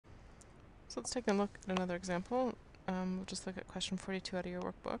So let's take a look at another example. We'll just look at question 42 out of your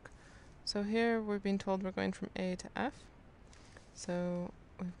workbook. So here we're being told we're going from A to F. So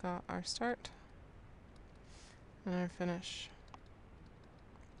we've got our start and our finish.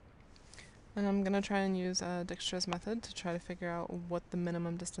 And I'm going to try and use a dijkstras method to try to figure out what the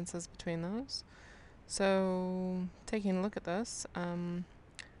minimum distance is between those. So taking a look at this, I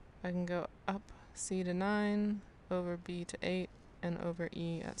can go up C to 9, over B to 8, and over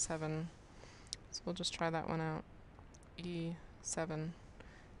E at 7. So we'll just try that one out. E7.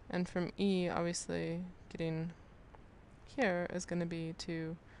 And from E, obviously, getting here is going to be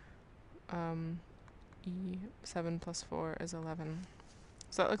to E7 plus 4 is 11.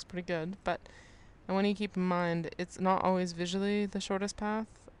 So that looks pretty good, but I want you to keep in mind it's not always visually the shortest path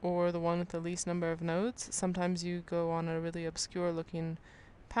or the one with the least number of nodes. Sometimes you go on a really obscure looking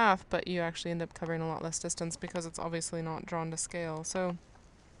path, but you actually end up covering a lot less distance because it's obviously not drawn to scale. So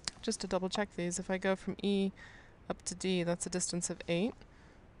just to double check these, if I go from E up to D, that's a distance of 8.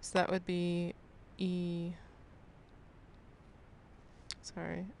 So that would be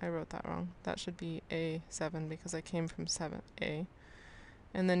sorry, I wrote that wrong. That should be A7 because I came from 7A.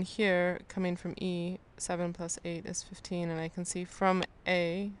 And then here, coming from E, 7 plus 8 is 15, and I can see from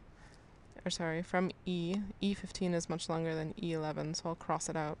from E, E15 is much longer than E11, so I'll cross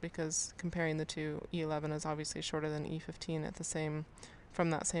it out because comparing the two, E11 is obviously shorter than E15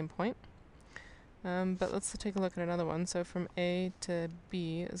 from that same point. But let's take a look at another one. So from A to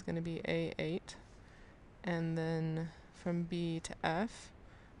B is going to be A8, and then from B to F,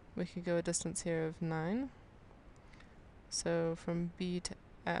 we could go a distance here of 9. So from B to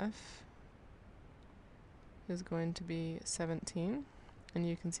F is going to be 17, and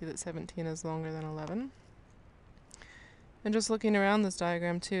you can see that 17 is longer than 11. And just looking around this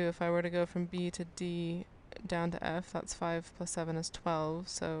diagram too, if I were to go from B to D down to F, that's 5 plus 7 is 12,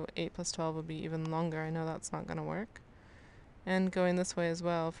 so 8 plus 12 would be even longer. I know that's not going to work. And going this way as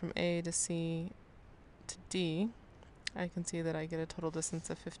well, from A to C to D, I can see that I get a total distance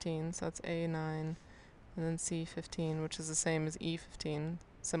of 15, so that's A9 and then C15, which is the same as E15,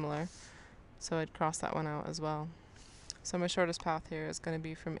 similar. So I'd cross that one out as well. So my shortest path here is going to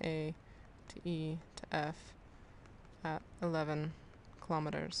be from A to E to F at 11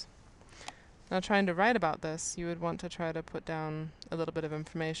 kilometers. Now trying to write about this, you would want to try to put down a little bit of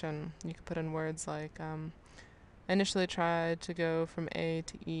information. You could put in words like, I initially tried to go from A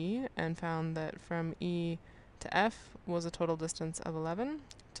to E and found that from E to F was a total distance of 11.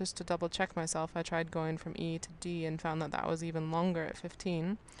 Just to double check myself, I tried going from E to D and found that that was even longer at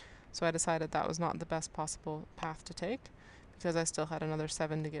 15. So I decided that was not the best possible path to take because I still had another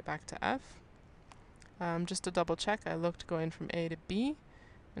 7 to get back to F. Just to double check, I looked going from A to B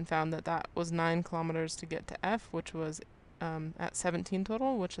and found that that was 9 kilometers to get to F, which was at 17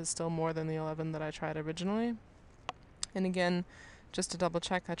 total, which is still more than the 11 that I tried originally. And again, just to double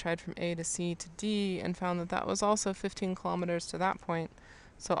check, I tried from A to C to D and found that that was also 15 kilometers to that point.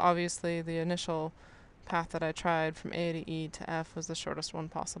 So obviously the initial path that I tried from A to E to F was the shortest one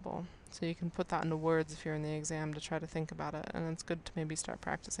possible. So you can put that into words if you're in the exam to try to think about it, and it's good to maybe start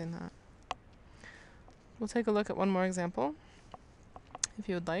practicing that. We'll take a look at one more example. If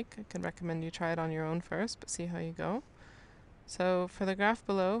you would like, I can recommend you try it on your own first, but see how you go. So for the graph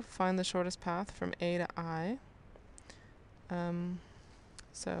below, find the shortest path from A to I.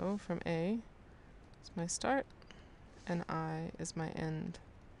 So from A is my start, and I is my end.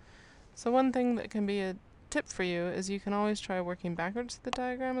 So one thing that can be a tip for you is you can always try working backwards to the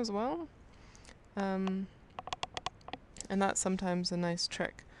diagram as well. And that's sometimes a nice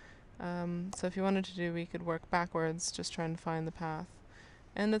trick. So if you wanted to do, we could work backwards, just trying to find the path.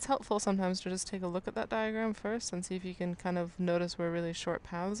 And it's helpful sometimes to just take a look at that diagram first and see if you can kind of notice where really short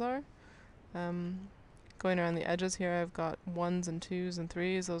paths are. Going around the edges here, I've got 1s and 2s and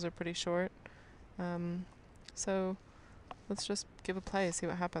 3s. Those are pretty short. So let's just give a play, see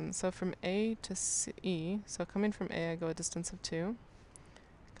what happens. So from A to E, so coming from A, I go a distance of 2.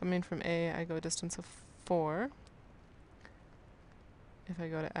 Coming from A, I go a distance of 4. If I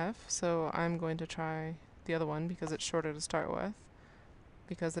go to F, so I'm going to try the other one because it's shorter to start with,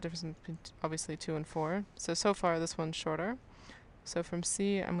 because the difference between obviously 2 and 4. So far this one's shorter. So from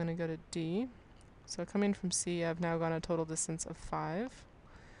C, I'm going to go to D. So coming from C, I've now gone a total distance of 5.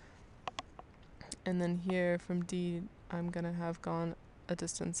 And then here from D, I'm going to have gone a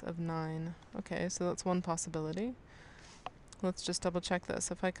distance of 9. Okay, so that's one possibility. Let's just double check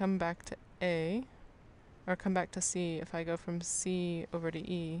this. If I come back to A, or come back to C, if I go from C over to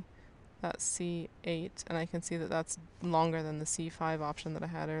E, that's C8, and I can see that that's longer than the C5 option that I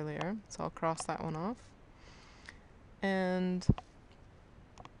had earlier, so I'll cross that one off. And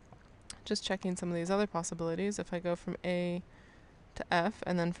just checking some of these other possibilities. If I go from A to F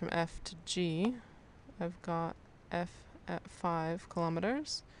and then from F to G, I've got F at 5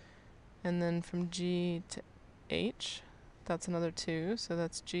 kilometers. And then from G to H, that's another 2, so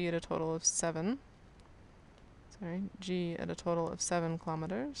that's G at a total of 7. G at a total of 7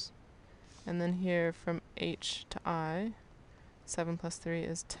 kilometers. And then here from H to I, 7 plus 3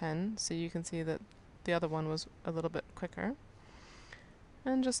 is 10, so you can see that the other one was a little bit quicker.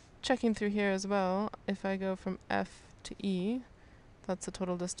 And just checking through here as well, if I go from F to E, that's a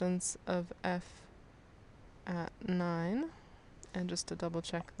total distance of F at 9. And just to double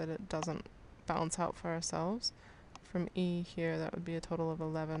check that it doesn't balance out for ourselves, from E here that would be a total of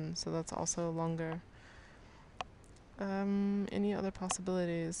 11, so that's also longer. Any other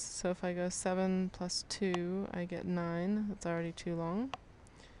possibilities? So if I go 7 plus 2, I get 9. That's already too long.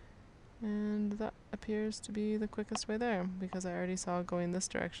 And that appears to be the quickest way there, because I already saw going this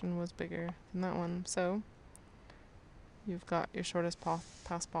direction was bigger than that one. So you've got your shortest path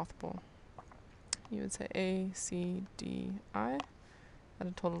possible. You would say A, C, D, I at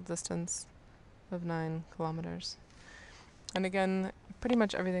a total distance of 9 kilometers. And again, pretty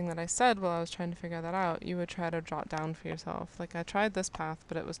much everything that I said while I was trying to figure that out, you would try to jot down for yourself. Like, I tried this path,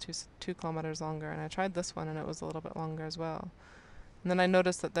 but it was 2 kilometers longer, and I tried this one, and it was a little bit longer as well. And then I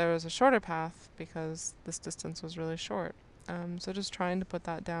noticed that there was a shorter path because this distance was really short. So just trying to put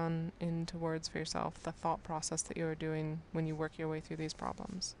that down into words for yourself, the thought process that you are doing when you work your way through these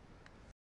problems.